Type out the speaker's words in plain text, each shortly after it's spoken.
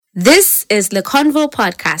This is the Convo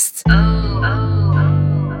Podcast.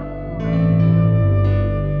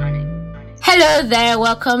 Hello there,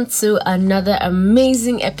 welcome to another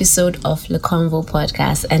amazing episode of the Convo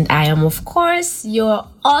Podcast, and I am, of course, your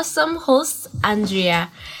awesome host,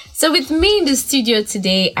 Andrea. So with me in the studio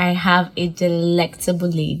today, I have a delectable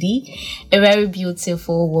lady, a very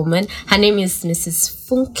beautiful woman. Her name is Mrs.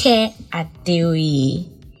 Funke Adeoye.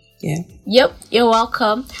 Yeah. Yep, you're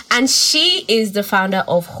welcome. And she is the founder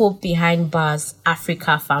of Hope Behind Bars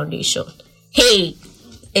Africa Foundation. Hey,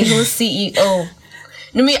 a whole CEO.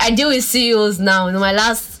 I deal with CEOs now. My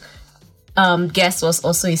last guest was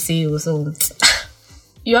also a CEO, so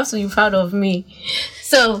you have to be proud of me.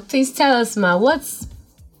 So please tell us, Ma, what's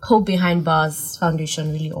Hope Behind Bars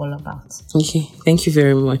Foundation really all about? Okay, thank you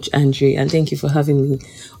very much, Andre, and thank you for having me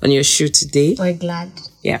on your show today. We're glad.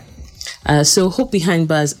 Yeah. So Hope Behind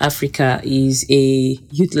Bars Africa is a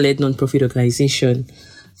youth-led non-profit organization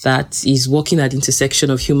that is working at the intersection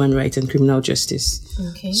of human rights and criminal justice.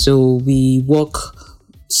 Okay. So we work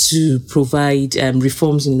to provide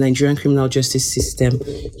reforms in the Nigerian criminal justice system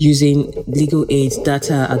using legal aid,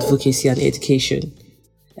 data, advocacy, and education.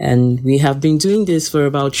 And we have been doing this for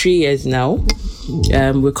about 3 years now.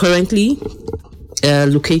 We're currently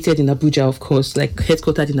located in Abuja, of course, like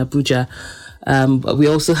headquartered in Abuja. But we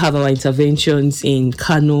also have our interventions in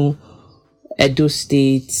Kano, Edo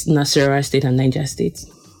State, Nasarawa State, and Niger State.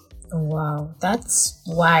 Wow, that's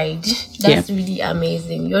wide. That's really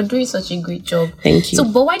amazing. You're doing such a great job. Thank you. So,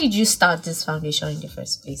 but why did you start this foundation in the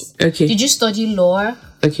first place? Okay. Did you study law?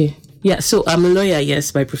 Okay. Yeah, so I'm a lawyer,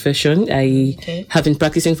 yes, by profession. I have been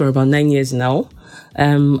practicing for about 9 years now.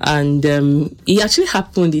 It actually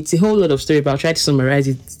happened. It's a whole lot of story, but I'll try to summarize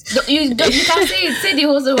it. You can't say it. Say the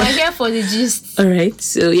whole story. We're here for the gist. All right.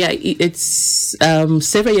 So yeah, it's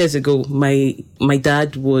several years ago. My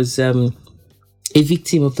dad was a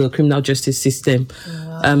victim of the criminal justice system.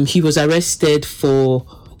 Wow. He was arrested for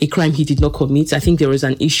a crime he did not commit. I think there was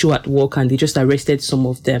an issue at work, and they just arrested some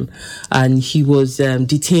of them, and he was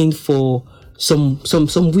detained for some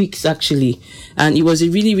weeks actually. And it was a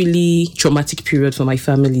really, really traumatic period for my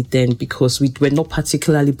family then, because we were not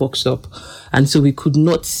particularly boxed up, and so we could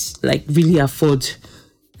not really afford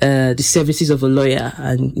the services of a lawyer.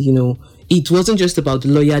 And it wasn't just about the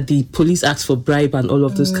lawyer. The police asked for bribe and all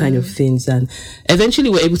of those kind of things. And eventually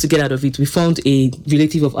we were able to get out of it. We found a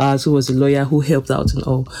relative of ours who was a lawyer who helped out and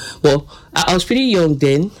all. Well, I was pretty young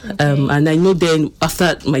then. And I know then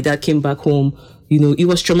after my dad came back home, it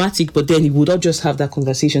was traumatic, but then he would not just have that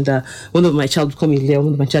conversation that one of my child would become a lawyer,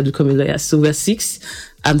 one of my child would become a lawyer. So we're 6.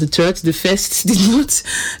 I'm the third. The first did not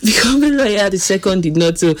become a lawyer. The second did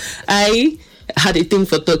not. So I had a thing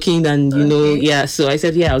for talking, and so I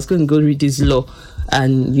said, I was going to go read this law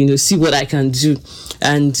and see what I can do.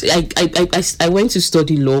 And I went to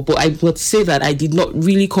study law, but I would say that I did not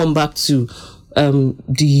really come back to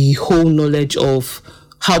the whole knowledge of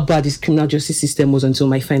how bad this criminal justice system was until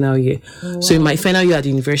my final year. Wow. So in my final year at the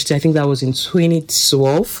university, I think that was in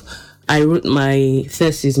 2012, I wrote my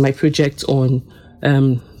thesis, my project on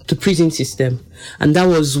the prison system. And that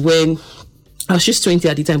was when I was just 20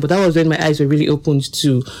 at the time, but that was when my eyes were really opened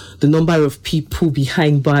to the number of people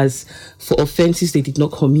behind bars for offenses they did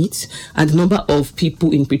not commit, and the number of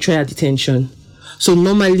people in pretrial detention. So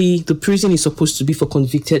normally the prison is supposed to be for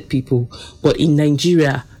convicted people, but in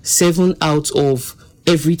Nigeria, 7 out of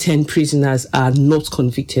every 10 prisoners are not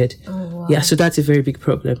convicted. Oh, wow. Yeah, so that's a very big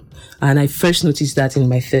problem. And I first noticed that in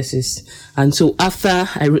my thesis. And so after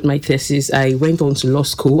I wrote my thesis, I went on to law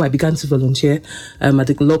school. I began to volunteer at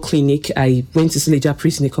the law clinic. I went to Suleja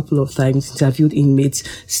prison a couple of times, interviewed inmates.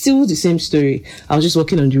 Still the same story. I was just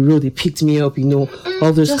walking on the road. They picked me up,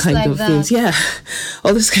 all those just kind like of that. things. Yeah,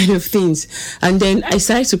 all those kind of things. And then I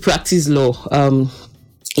started to practice law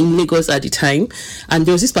in Lagos at the time. And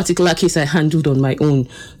there was this particular case I handled on my own.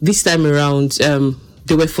 This time around,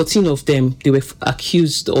 there were 14 of them. They were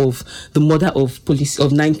accused of the murder of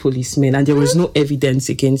 9 policemen, and there was no evidence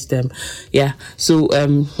against them. Yeah. So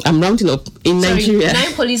I'm rounding up in Nigeria.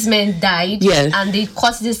 9 policemen died, and they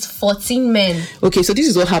caught these 14 men. Okay, so this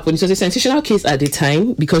is what happened. It was a sensational case at the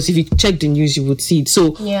time, because if you check the news, you would see it.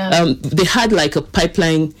 So they had a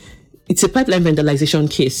pipeline. It's a pipeline vandalization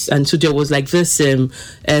case, and so there was this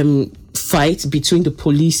fight between the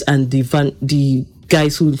police and the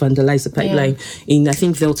guys who vandalized the pipeline in, I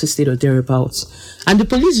think, Delta State or thereabouts. And the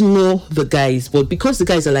police know the guys, but because the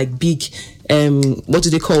guys are like big, what do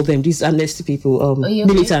they call them? These amnesty people,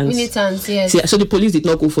 militants. Militants, yes. So the police did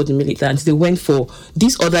not go for the militants. They went for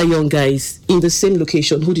these other young guys in the same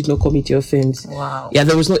location who did not commit the offense. Wow. Yeah,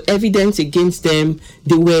 there was no evidence against them.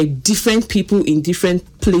 They were different people in different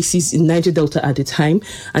places in Niger Delta at the time.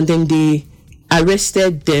 And then they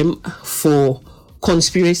arrested them for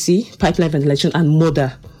conspiracy, pipeline vandalization, and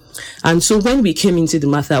murder. And so when we came into the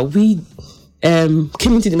matter, we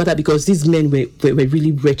came into the matter because these men were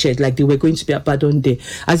really wretched, like they were going to be abandoned there.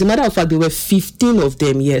 As a matter of fact, there were 15 of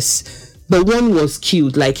them, yes, but one was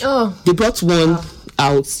killed. Like they brought one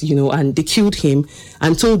out, and they killed him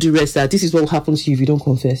and told the rest that this is what will happen to you if you don't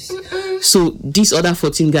confess. So these other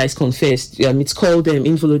 14 guys confessed. It's called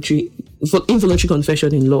involuntary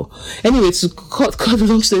confession in law. Anyway, to cut the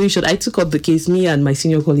long story short, I took up the case, me and my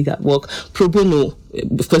senior colleague at work, pro bono,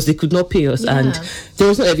 because they could not pay us, and there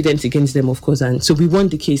was no evidence against them, of course. And so we won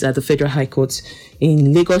the case at the Federal High Court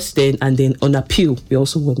in Lagos then, and then on appeal, we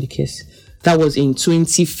also won the case. That was in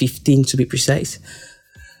 2015, to be precise.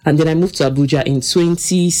 And then I moved to Abuja in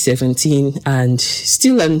 2017, and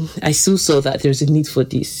I still saw that there's a need for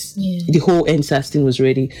this. Yeah. The whole NSAS thing was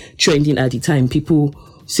already trending at the time. People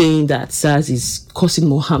saying that SARS is causing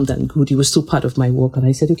more harm than good. It was still part of my work. And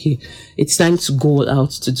I said, okay, it's time to go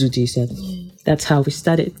out to do this. And that's how we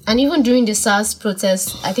started. And even during the SARS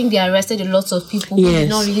protests, I think they arrested a lot of people who did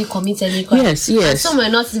not really commit any crime. Yes. And some were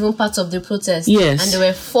not even part of the protest. Yes. And they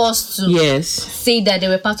were forced to say that they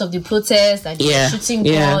were part of the protest, that they were shooting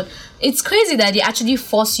God. It's crazy that they actually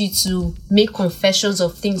force you to make confessions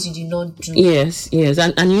of things you did not do. Yes.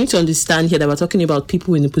 And you need to understand here that we're talking about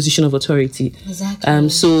people in a position of authority. Exactly.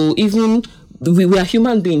 So even we are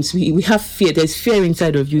human beings. We have fear. There's fear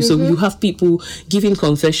inside of you. So you have people giving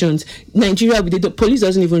confessions. Nigeria, the police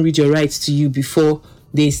doesn't even read your rights to you before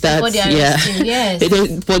they start. Before they arrest you,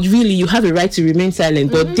 yes. But really, you have a right to remain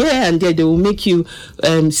silent. But there and there, they will make you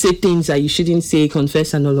say things that you shouldn't say,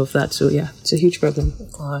 confess, and all of that. So it's a huge problem.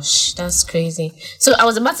 Gosh, that's crazy. So I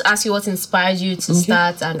was about to ask you what inspired you to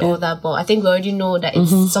start and all that, but I think we already know that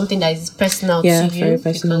it's something that is personal to you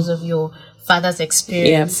because of your father's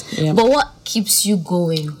experience. But what keeps you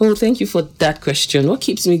going? Oh, thank you for that question. What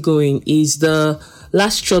keeps me going is the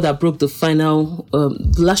last straw that broke the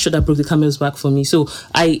camel's back for me. So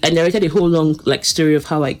I narrated a whole long story of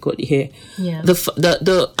how I got here. Yeah.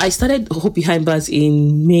 I started Hope Behind Bars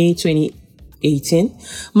in May 2018.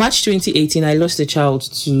 March 2018, I lost a child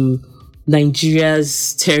to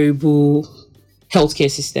Nigeria's terrible healthcare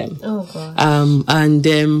system. Oh God.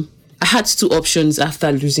 I had two options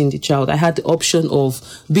after losing the child. I had the option of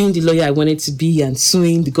being the lawyer I wanted to be and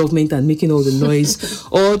suing the government and making all the noise,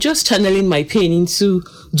 or just channeling my pain into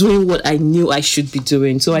doing what I knew I should be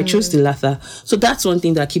doing. So I chose the latter. So that's one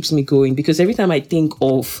thing that keeps me going, because every time I think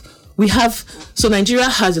of Nigeria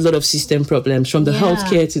has a lot of system problems, from the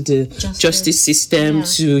healthcare to the justice system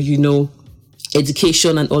to,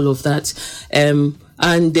 education and all of that.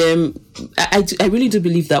 I really do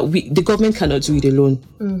believe that the government cannot do it alone.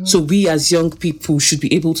 So we as young people should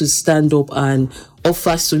be able to stand up and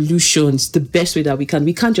offer solutions the best way that we can.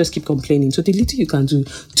 We can't just keep complaining. So the little you can do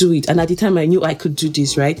it. And at the time I knew I could do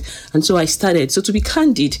this, right? And so I started. So to be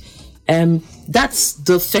candid, that's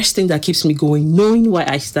the first thing that keeps me going, knowing why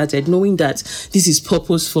I started, knowing that this is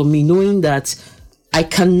purpose for me, knowing that I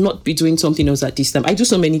cannot be doing something else at this time. I do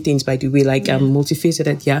so many things, by the way, I'm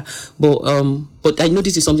multifaceted, but I know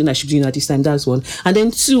this is something I should be doing at this time. That's one. And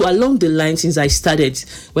then two, along the line since I started,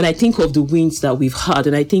 when I think of the wins that we've had,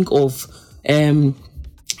 and I think of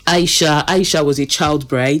Aisha was a child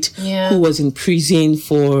bride who was in prison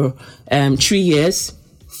for 3 years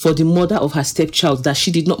for the murder of her stepchild that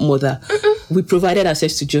she did not murder. We provided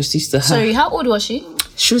access to justice to her. Sorry, how old was she?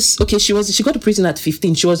 She got to prison at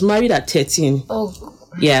 15. She was married at 13. Oh.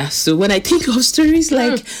 Yeah, so when I think of stories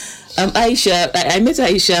like Aisha, I met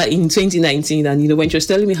Aisha in 2019, and when she was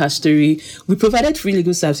telling me her story, we provided free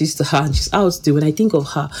legal services to her, and she's out there. When I think of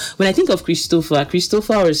her, when I think of Christopher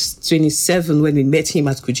was 27 when we met him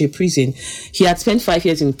at Kuje prison. He had spent 5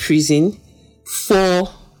 years in prison for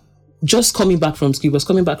just coming back from school. He was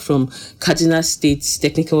coming back from Kaduna State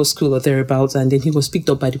Technical School or thereabouts, and then he was picked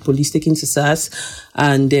up by the police, taken to SARS,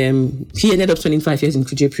 and he ended up spending 5 years in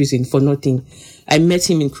Kuje prison for nothing. I met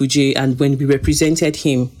him in Kuje, and when we represented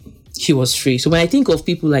him, he was free. So when I think of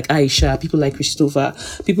people like Aisha, people like Christopher,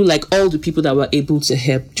 people like all the people that were able to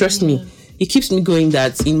help, trust me, it keeps me going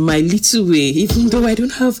that in my little way, even though I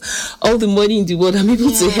don't have all the money in the world, I'm able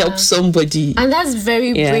to help somebody. And that's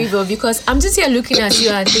very brave, because I'm just here looking at you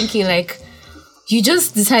and thinking you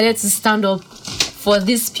just decided to stand up for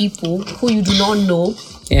these people who you do not know,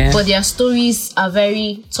 but their stories are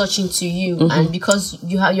very touching to you, and because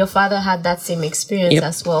your father had that same experience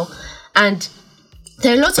as well, and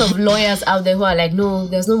there are lots of lawyers out there who are like, no,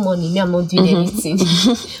 there's no money, me, I'm not doing anything.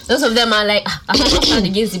 Lots of them are like, I can't stand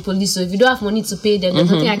against the police, so if you don't have money to pay them, there's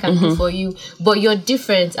nothing I can do for you. But you're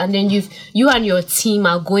different, and then you and your team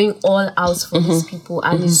are going all out for these people,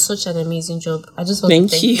 and it's such an amazing job. I just want to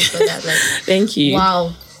thank you for that. Like, thank you.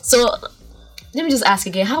 Wow. So let me just ask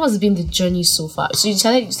again, how has been the journey so far? So you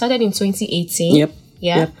started in 2018. Yep.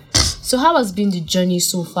 Yeah. Yep. So how has been the journey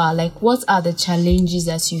so far? Like, what are the challenges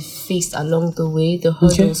that you faced along the way, the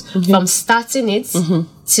hurdles, from starting it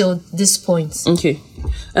till this point? Okay.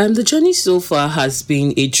 The journey so far has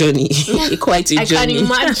been a journey, quite a journey. I can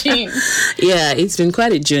imagine. Yeah, it's been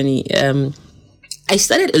quite a journey. I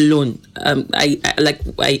started alone.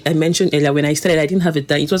 I mentioned earlier, when I started, I didn't have a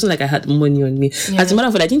dime. It wasn't like I had money on me. Yeah. As a matter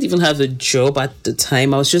of fact, I didn't even have a job at the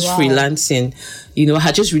time. I was just freelancing. You know, I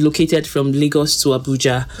had just relocated from Lagos to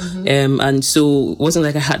Abuja. And so it wasn't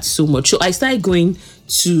like I had so much. So I started going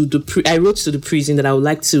to I wrote to the prison that I would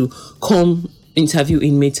like to come interview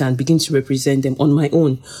inmates and begin to represent them on my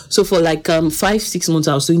own. So for like 5-6 months,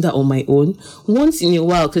 I was doing that on my own. Once in a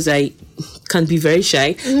while, because I can be very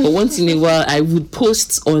shy, but once in a while I would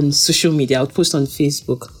post on social media. I would post on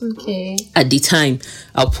Facebook. Okay. At the time,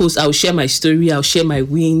 I'll share my story, I'll share my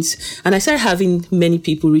wins, and I started having many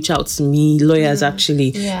people reach out to me, lawyers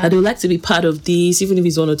actually, that they would like to be part of this, even if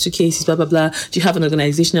it's 1 or 2 cases, blah blah blah. Do you have an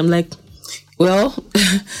organization? I'm like, well,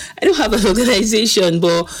 I don't have an organization,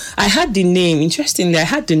 but I had the name. Interestingly, I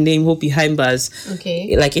had the name Hope Behind Bars,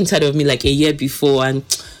 like inside of me, like a year before. And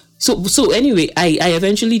so anyway, I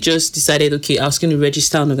eventually just decided, okay, I was going to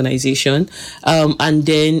register an organization. And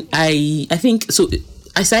then I think, so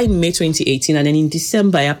I started in May 2018, and then in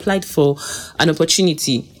December, I applied for an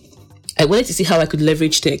opportunity. I wanted to see how I could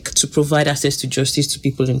leverage tech to provide access to justice to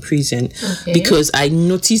people in prison, because I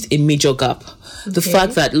noticed a major gap. The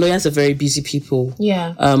fact that lawyers are very busy people.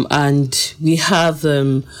 Yeah. And we have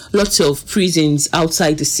lots of prisons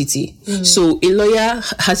outside the city. So a lawyer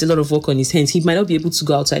has a lot of work on his hands. He might not be able to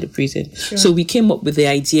go outside the prison. Sure. So we came up with the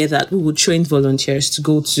idea that we would train volunteers to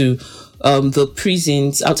go to the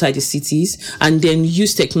prisons outside the cities, and then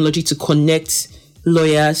use technology to connect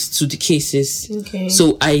lawyers to the cases.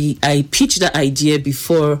 So I pitched that idea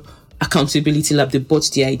before Accountability Lab. They bought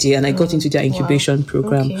the idea, and I got into their incubation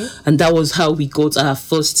program, and that was how we got our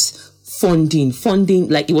first funding.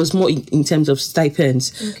 Like, it was more in terms of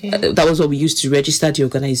stipends. That was what we used to register the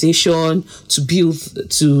organization, to build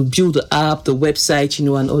the app, the website, you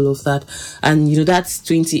know, and all of that. And you know, that's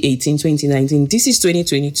 2018, 2019. This is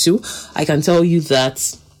 2022. I can tell you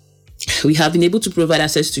that we have been able to provide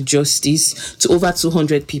access to justice to over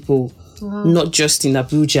 200 people, not just in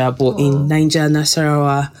Abuja, but in Niger,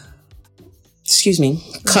 Nasarawa,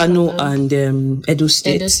 Kano, and Edo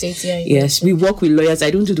State. Yes, we work with lawyers. I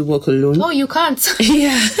don't do the work alone. Oh, you can't?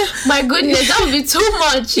 Yeah. My goodness, that would be too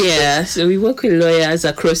much. Yeah, so we work with lawyers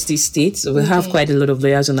across the state. So we have quite a lot of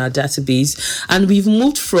lawyers on our database. And we've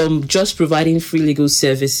moved from just providing free legal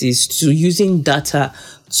services to using data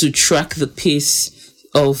to track the pace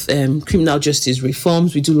of criminal justice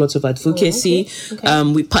reforms. We do lots of advocacy.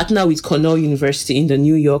 We partner with Cornell University in the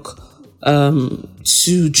New York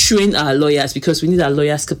to train our lawyers, because we need our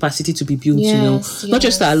lawyers' capacity to be built, you know, not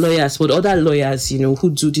just our lawyers, but other lawyers, you know,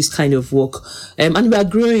 who do this kind of work. And we are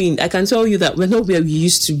growing. I can tell you that we're not where we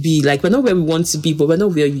used to be. Like, we're not where we want to be, but we're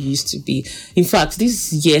not where we used to be. In fact,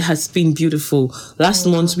 this year has been beautiful. Last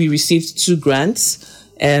month, we received 2 grants,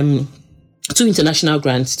 2 international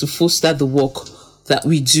grants to foster the work that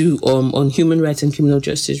we do on human rights and criminal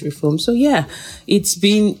justice reform. So yeah, it has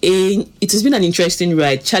been an interesting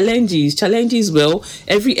ride. Challenges. Well,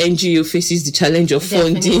 every NGO faces the challenge of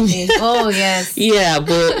funding. Oh yes. Yeah,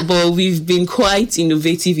 but we've been quite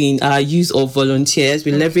innovative in our use of volunteers.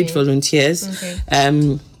 We leverage volunteers.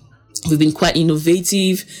 We've been quite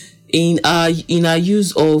innovative in our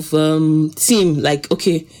use of team, like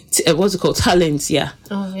what's it called, talents.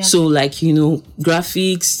 So like, you know,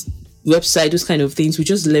 graphics, website, those kind of things. We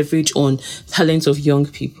just leverage on talents of young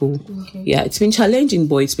people. Yeah, it's been challenging,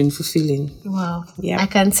 but it's been fulfilling. Wow. Yeah, I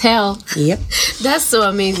can tell. Yep. That's so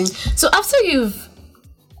amazing. So after you've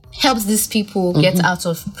helped these people get out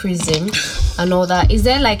of prison and all that, is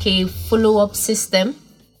there like a follow-up system,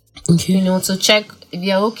 you know, to check if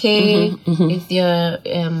they're okay, if they're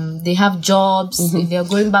they have jobs, if they're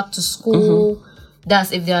going back to school,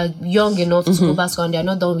 that's if they're young enough to go back to school and they're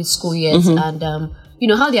not done with school yet, and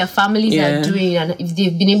how their families are doing, and if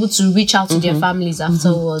they've been able to reach out to their families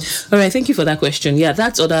afterwards. All right, thank you for that question. Yeah,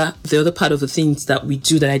 that's the other part of the things that we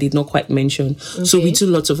do that I did not quite mention. Okay. So we do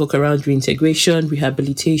lots of work around reintegration,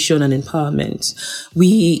 rehabilitation, and empowerment.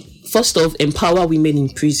 We first off empower women in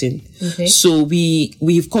prison. Okay. So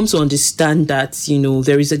we've come to understand that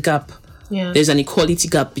there is a gap. Yeah. There's an equality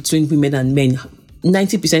gap between women and men.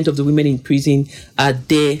 90% of the women in prison are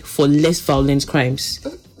there for less violent crimes.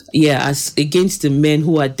 Yeah, as against the men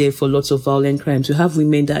who are there for lots of violent crimes. We have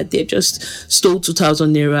women that they just stole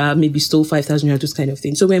 2,000 naira, maybe stole 5,000 naira, those kind of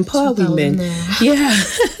things. So we empower women. Yeah.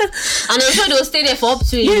 And I'm sure they'll stay there for up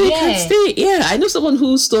to a year. Yeah, they can stay. Yeah, I know someone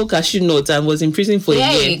who stole cashew nuts and was in prison for a year.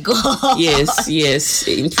 There you go. Yes.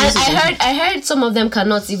 I heard some of them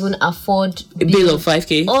cannot even afford a bill of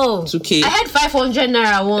 5K. Oh, 2K. I had 500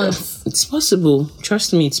 naira once. It's possible.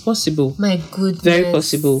 Trust me, it's possible. My goodness. Very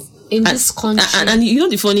possible. In this country. And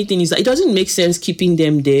the funny thing is that it doesn't make sense keeping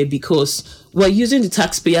them there because we're using the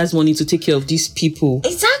taxpayers' money to take care of these people.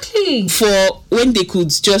 Exactly. For when they could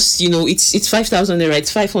just, it's 5,000 naira,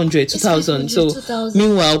 it's 500, 2,000. So 2,000.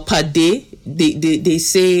 Meanwhile, per day, they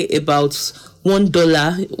say about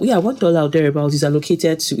 $1. Yeah, $1 or thereabouts is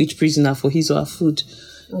allocated to each prisoner for his or her food.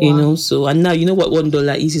 Wow. So, and now what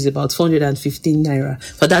 $1 is about 415 naira.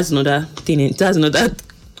 But that's another thing. That's another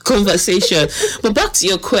conversation. But back to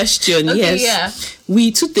your question. Okay, yes. Yeah.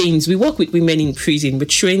 Two things. We work with women in prison. We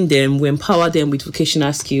train them. We empower them with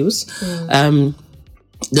vocational skills. The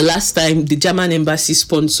last time the German embassy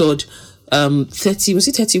sponsored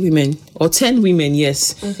 30 women or 10 women,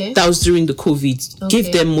 yes. Okay. That was during the COVID. Okay.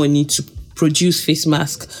 Gave them money to produce face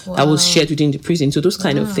mask that was shared within the prison. So those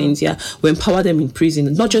kind of things, we empower them in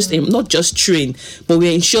prison, not just train, but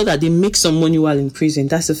we ensure that they make some money while in prison.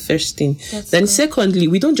 That's the first thing. Then secondly,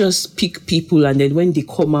 we don't just pick people and then when they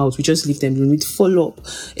come out, we just leave them. We follow up.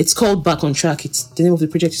 It's called Back on Track. The name of the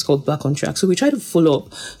project is called Back on Track. So we try to follow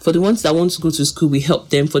up. For the ones that want to go to school, we help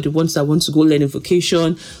them. For the ones that want to go learn a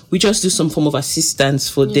vocation, we just do some form of assistance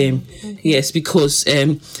for them. Okay. Yes, because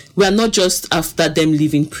we are not just after them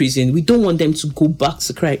leaving prison. We don't want them to go back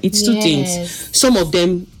to crime. It's two things. Some of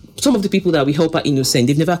the people that we help are innocent.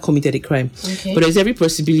 They've never committed a crime. Okay. But there's every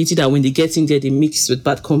possibility that when they get in there, they mix with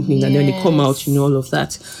bad company and then they come out, all of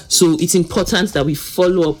that. So it's important that we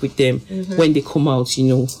follow up with them when they come out,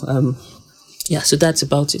 so that's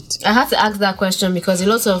about it. I had to ask that question because a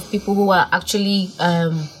lot of people who are actually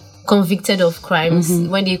convicted of crimes,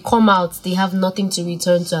 when they come out, they have nothing to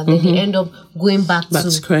return to, and then they end up going back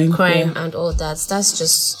to crime and all that.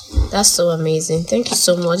 That's so amazing. Thank you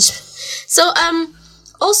so much. So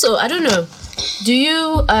also, I don't know, do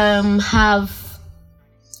you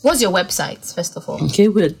what's your website first of all? Okay,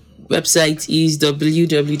 well, website is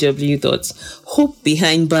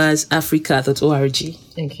www.hopebehindbarsafrica.org.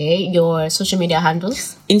 Okay, your social media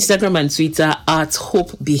handles? Instagram and Twitter at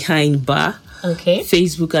Hope Behind Bar. Okay.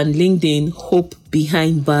 Facebook and LinkedIn, Hope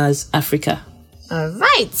Behind Bars Africa. All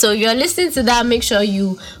right. So you're listening to that. Make sure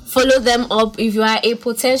you follow them up. If you are a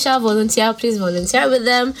potential volunteer, please volunteer with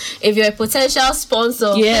them. If you're a potential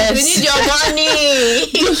sponsor, we need your money.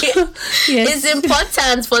 It's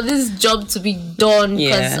important for this job to be done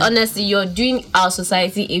because honestly, you're doing our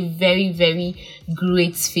society a very, very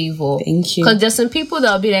great favor. Thank you. Because there's some people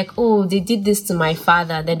that will be like, oh, they did this to my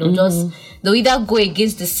father. Then they'll either go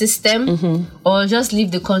against the system or just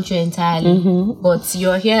leave the country entirely. But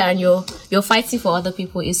you're here and you're fighting for other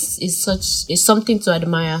people is something to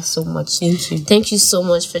admire so much. Thank you. Thank you so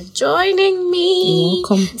much for joining me. You're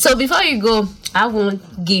welcome. So before you go, I have one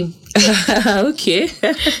game. Okay.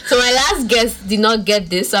 So my last guest did not get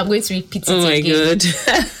this, so I'm going to repeat it again. Oh my God.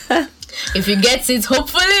 If you get it,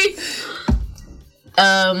 hopefully.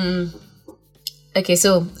 Okay,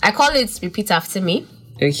 so I call it repeat after me.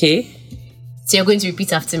 Okay. So you're going to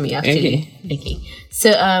repeat after me, actually. Okay. So,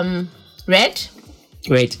 red.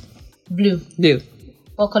 Blue.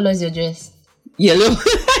 What color is your dress? Yellow.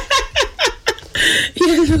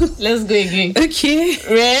 Yellow. Let's go again. Okay.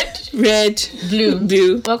 Red.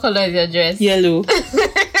 Blue. What color is your dress? Yellow.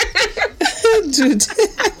 Dude.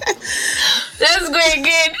 Let's go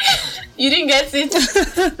again. You didn't get it.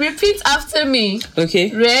 Repeat after me.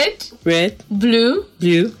 Okay. Red. Blue.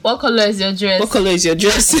 What color is your dress? What color is your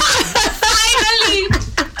dress? Finally.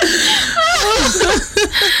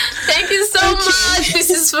 Thank you so much,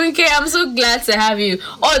 Mrs. Funke. I'm so glad to have you.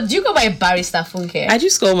 Oh, do you go by Barrister Funke? I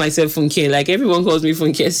just call myself Funke. Like everyone calls me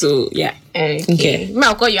Funke, so yeah. Okay.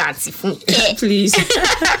 I'll call you Auntie Funke. Please.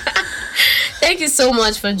 Thank you so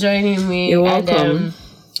much for joining me. You're welcome. And,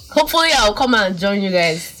 hopefully I'll come and join you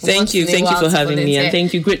guys. Thank you for having me, and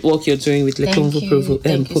thank you. Great work you're doing with Le Convo podcast.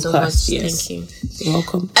 Thank you so much. Yes. Thank you. You're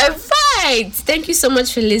welcome. All right. right. Thank you so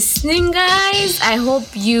much for listening, guys. I hope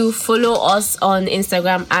you follow us on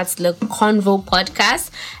Instagram at The Convo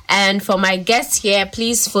Podcast. And for my guests here,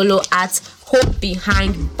 please follow at Hope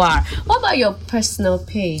Behind Bar. What about your personal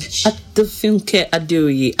page? At the Funke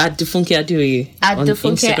Adeoye. At the Funke Adeoye. At the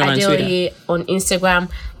Funke Adeoye on Instagram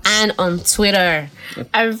and on Twitter. Yep.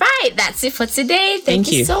 All right. That's it for today.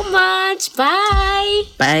 Thank you so much. Bye.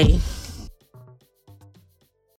 Bye.